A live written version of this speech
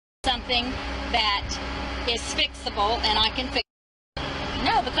something that is fixable and I can fix it.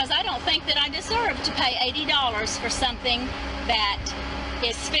 No, because I don't think that I deserve to pay $80 for something that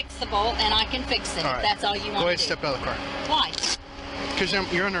is fixable and I can fix it. All right. That's all you want to do. Go ahead and step out of the car. Why?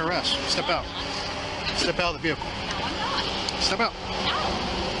 Because you're under arrest. Step out. Step out of the vehicle. No, I'm not. Step out.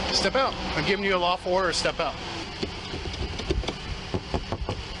 No. Step out. I'm giving you a lawful order. Step out.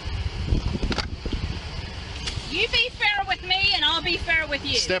 You be fair with me and I'll be fair with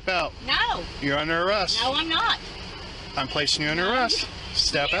you. Step out. No. You're under arrest. No, I'm not. I'm placing you under arrest.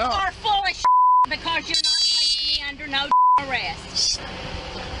 Step out. You are full of because you're not placing me under no arrest.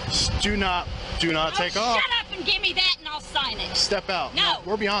 Do not take off. Shut up and give me that and I'll sign it. Step out. No.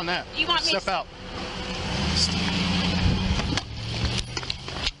 We're beyond that. You want me Step to... out.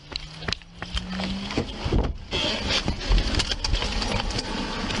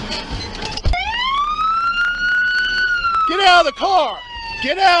 Get out of the car!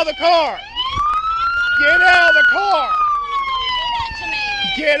 Get out of the car! Get out of the car!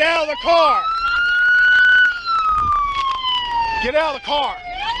 Get out of the car! Get out of the car!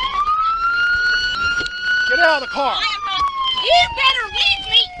 Get out of the car! You better leave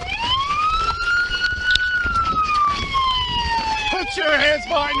me! Put your hands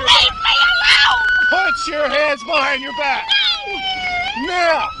behind your Leave back! me alone! Put your hands behind your back!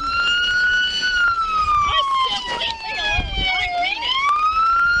 Now! I said leave me alone. I mean it.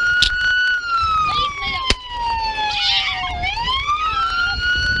 Leave me alone.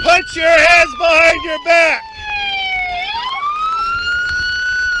 Put your hands behind your back!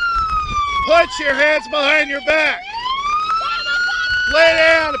 Put your hands behind your back! Lay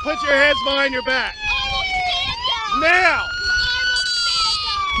down and put your hands behind your back! I will stand up. Now! I will stand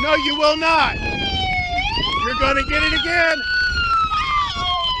up. No, you will not! You're gonna get it again!